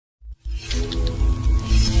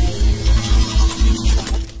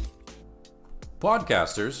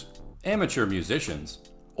Podcasters, amateur musicians,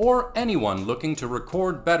 or anyone looking to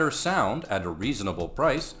record better sound at a reasonable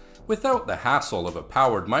price without the hassle of a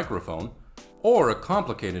powered microphone or a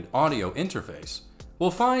complicated audio interface will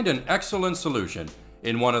find an excellent solution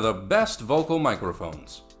in one of the best vocal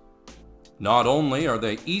microphones. Not only are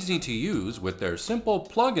they easy to use with their simple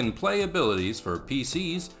plug-and-play abilities for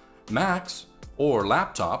PCs, Macs, or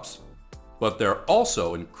laptops, but they're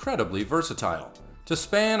also incredibly versatile to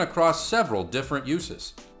span across several different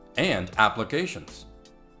uses and applications.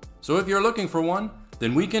 So if you're looking for one,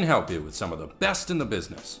 then we can help you with some of the best in the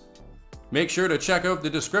business. Make sure to check out the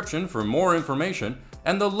description for more information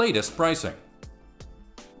and the latest pricing.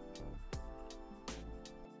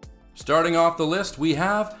 Starting off the list, we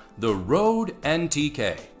have the Rode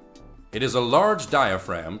NTK. It is a large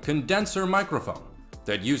diaphragm condenser microphone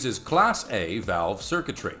that uses Class A valve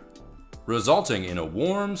circuitry, resulting in a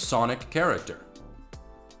warm sonic character.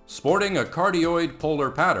 Sporting a cardioid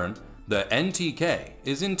polar pattern, the NTK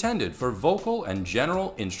is intended for vocal and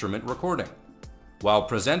general instrument recording, while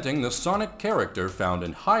presenting the sonic character found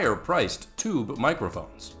in higher-priced tube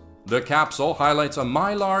microphones. The capsule highlights a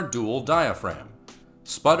Mylar dual diaphragm,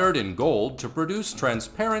 sputtered in gold to produce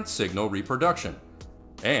transparent signal reproduction,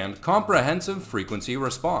 and comprehensive frequency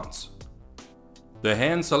response. The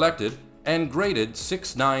hand-selected and graded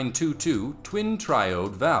 6922 twin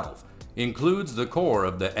triode valve includes the core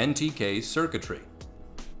of the NTK circuitry,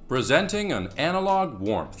 presenting an analog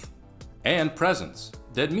warmth and presence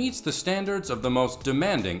that meets the standards of the most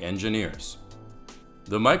demanding engineers.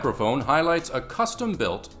 The microphone highlights a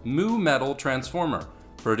custom-built mu metal transformer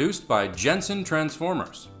produced by Jensen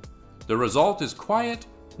Transformers. The result is quiet,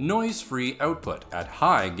 noise-free output at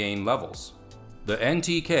high gain levels. The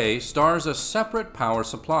NTK stars a separate power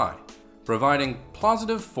supply, providing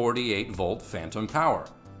positive 48-volt phantom power.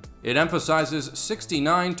 It emphasizes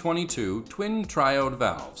 6922 twin triode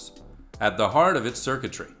valves at the heart of its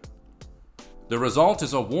circuitry. The result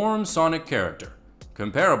is a warm sonic character,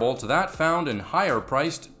 comparable to that found in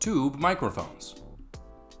higher-priced tube microphones.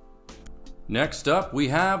 Next up, we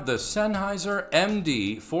have the Sennheiser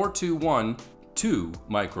MD421-2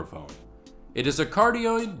 microphone. It is a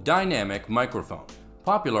cardioid dynamic microphone,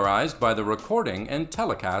 popularized by the recording and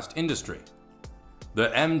telecast industry. The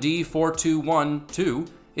MD421-2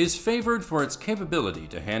 is favored for its capability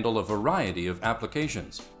to handle a variety of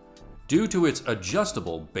applications, due to its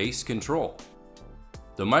adjustable bass control.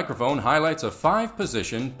 The microphone highlights a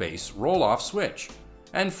 5-position bass roll-off switch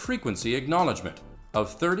and frequency acknowledgement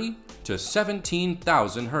of 30 to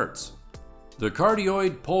 17,000 Hz. The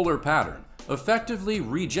cardioid polar pattern effectively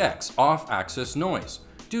rejects off-axis noise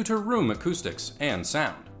due to room acoustics and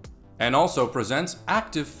sound, and also presents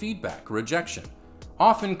active feedback rejection,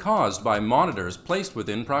 often caused by monitors placed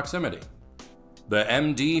within proximity. The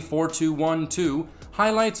MD421-2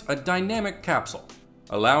 highlights a dynamic capsule,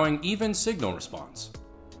 allowing even signal response,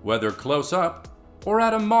 whether close up or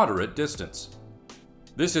at a moderate distance.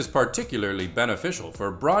 This is particularly beneficial for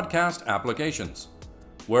broadcast applications,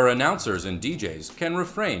 where announcers and DJs can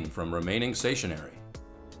refrain from remaining stationary.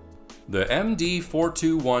 The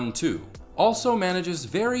MD421-2 also manages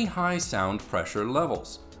very high sound pressure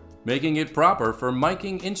levels, making it proper for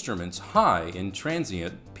miking instruments high in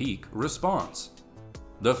transient peak response.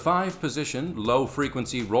 The 5-position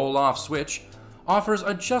low-frequency roll-off switch offers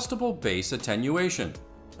adjustable bass attenuation,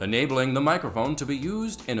 enabling the microphone to be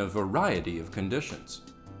used in a variety of conditions.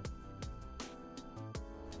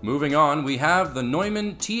 Moving on, we have the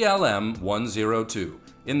Neumann TLM-102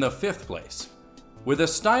 in the 5th place. With a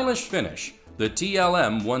stylish finish, the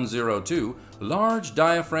TLM-102 large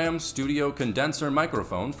diaphragm studio condenser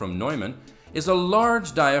microphone from Neumann is a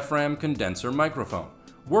large diaphragm condenser microphone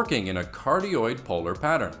working in a cardioid polar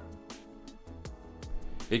pattern.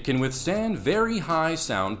 It can withstand very high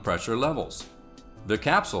sound pressure levels. The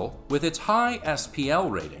capsule, with its high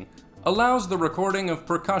SPL rating, allows the recording of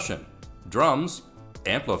percussion, drums,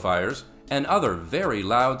 amplifiers, and other very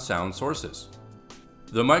loud sound sources.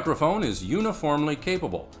 The microphone is uniformly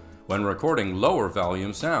capable when recording lower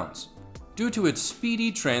volume sounds, due to its speedy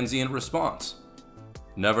transient response.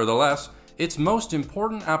 Nevertheless, its most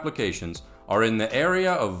important applications are in the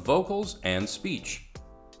area of vocals and speech.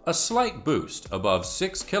 A slight boost above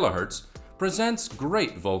 6 kHz presents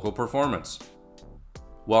great vocal performance,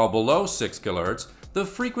 while below 6 kHz, the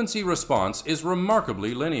frequency response is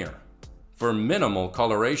remarkably linear, for minimal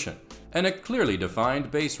coloration and a clearly defined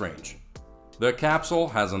bass range. The capsule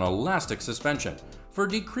has an elastic suspension for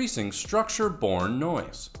decreasing structure-borne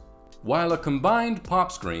noise, while a combined pop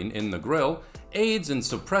screen in the grille aids in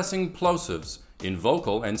suppressing plosives in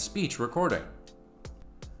vocal and speech recording.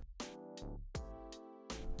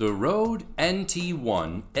 The Rode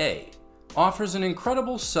NT1A offers an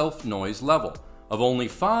incredible self-noise level of only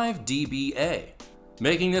 5 dBA,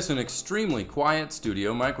 making this an extremely quiet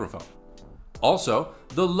studio microphone. Also,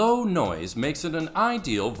 the low noise makes it an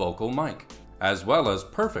ideal vocal mic, as well as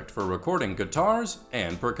perfect for recording guitars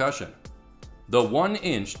and percussion. The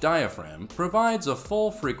 1-inch diaphragm provides a full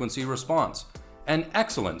frequency response and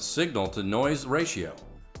excellent signal-to-noise ratio.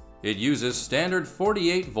 It uses standard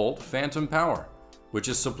 48-volt phantom power, which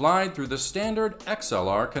is supplied through the standard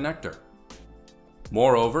XLR connector.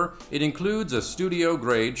 Moreover, it includes a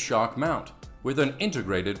studio-grade shock mount with an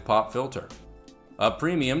integrated pop filter, a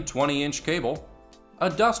premium 20-inch cable, a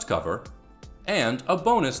dust cover, and a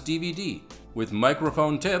bonus DVD with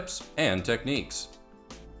microphone tips and techniques.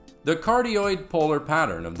 The cardioid polar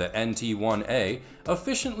pattern of the NT1A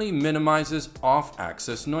efficiently minimizes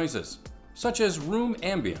off-axis noises, such as room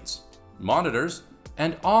ambience, monitors,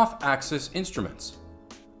 and off-axis instruments.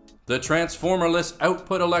 The transformerless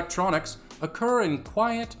output electronics occur in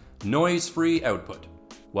quiet, noise-free output,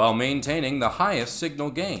 while maintaining the highest signal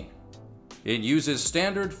gain. It uses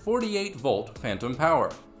standard 48-volt phantom power,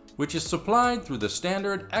 which is supplied through the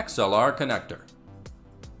standard XLR connector.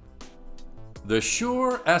 The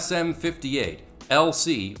Shure SM58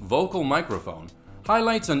 LC vocal microphone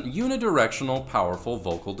highlights a unidirectional powerful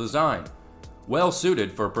vocal design, well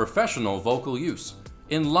suited for professional vocal use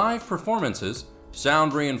in live performances,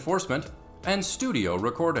 sound reinforcement, and studio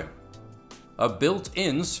recording. A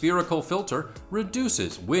built-in spherical filter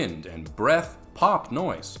reduces wind and breath pop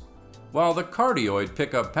noise, while the cardioid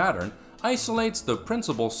pickup pattern isolates the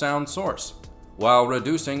principal sound source while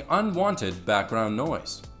reducing unwanted background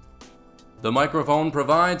noise. The microphone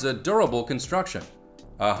provides a durable construction,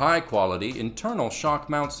 a high-quality internal shock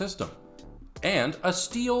mount system, and a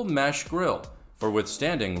steel mesh grille for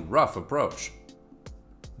withstanding rough approach.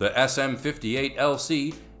 The SM58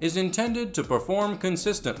 LC is intended to perform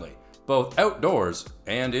consistently both outdoors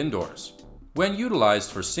and indoors when utilized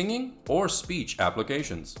for singing or speech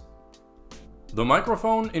applications. The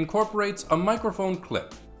microphone incorporates a microphone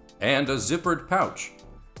clip and a zippered pouch,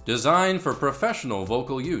 designed for professional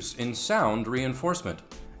vocal use in sound reinforcement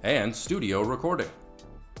and studio recording.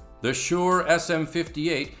 The Shure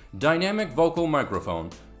SM58 dynamic vocal microphone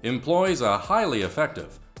employs a highly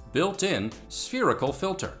effective, built-in spherical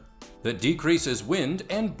filter that decreases wind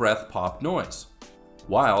and breath pop noise,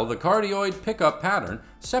 while the cardioid pickup pattern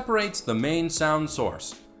separates the main sound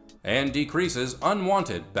source and decreases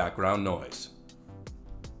unwanted background noise.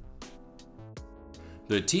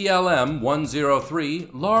 The TLM103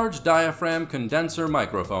 large diaphragm condenser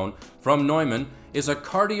microphone from Neumann is a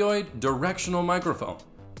cardioid directional microphone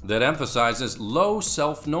that emphasizes low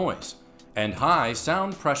self-noise and high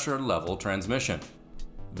sound pressure level transmission.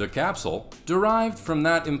 The capsule, derived from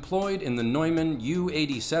that employed in the Neumann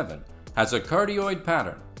U87, has a cardioid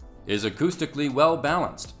pattern, is acoustically well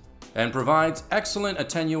balanced, and provides excellent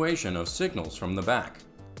attenuation of signals from the back.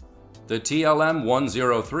 The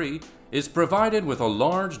TLM103 is provided with a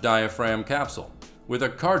large diaphragm capsule with a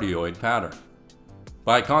cardioid pattern.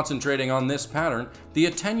 By concentrating on this pattern, the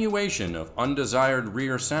attenuation of undesired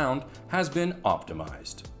rear sound has been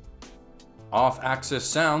optimized. Off-axis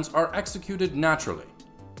sounds are executed naturally,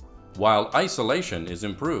 while isolation is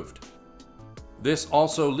improved. This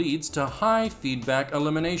also leads to high feedback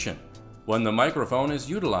elimination when the microphone is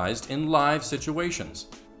utilized in live situations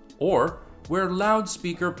or where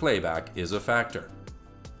loudspeaker playback is a factor.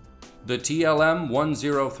 The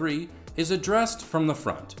TLM103 is addressed from the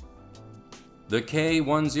front. The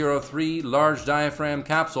K103 large diaphragm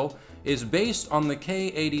capsule is based on the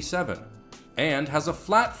K87 and has a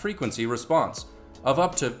flat frequency response of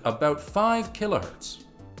up to about 5 kHz.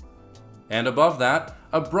 And above that,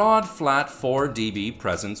 a broad flat 4 dB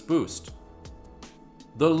presence boost.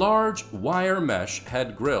 The large wire mesh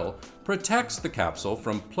head grille protects the capsule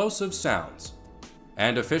from plosive sounds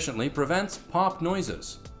and efficiently prevents pop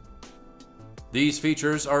noises. These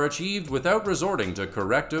features are achieved without resorting to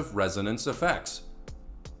corrective resonance effects.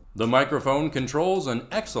 The microphone controls an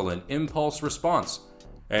excellent impulse response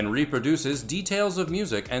and reproduces details of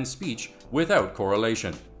music and speech without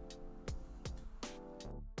correlation.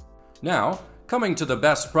 Now, coming to the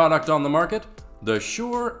best product on the market, the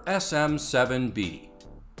Shure SM7B.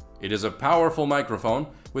 It is a powerful microphone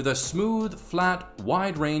with a smooth, flat,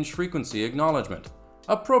 wide-range frequency acknowledgement,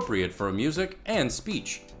 appropriate for music and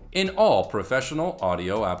speech in all professional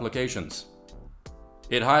audio applications.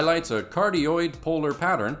 It highlights a cardioid polar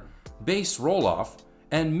pattern, bass roll-off,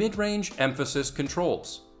 and mid-range emphasis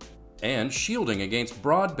controls, and shielding against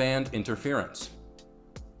broadband interference.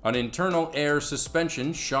 An internal air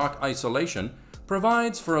suspension shock isolation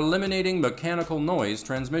provides for eliminating mechanical noise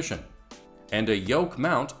transmission, and a yoke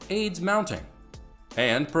mount aids mounting,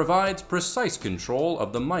 and provides precise control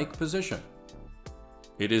of the mic position.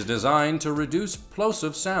 It is designed to reduce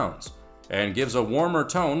plosive sounds and gives a warmer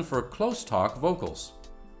tone for close talk vocals.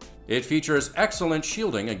 It features excellent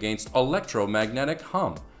shielding against electromagnetic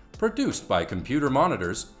hum produced by computer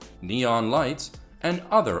monitors, neon lights, and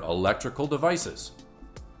other electrical devices.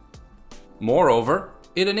 Moreover,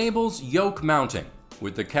 it enables yoke mounting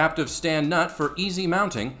with the captive stand nut for easy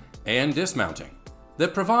mounting and dismounting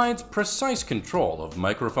that provides precise control of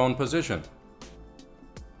microphone position.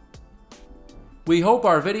 We hope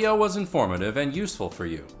our video was informative and useful for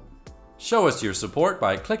you. Show us your support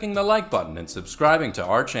by clicking the like button and subscribing to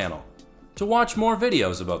our channel to watch more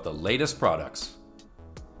videos about the latest products.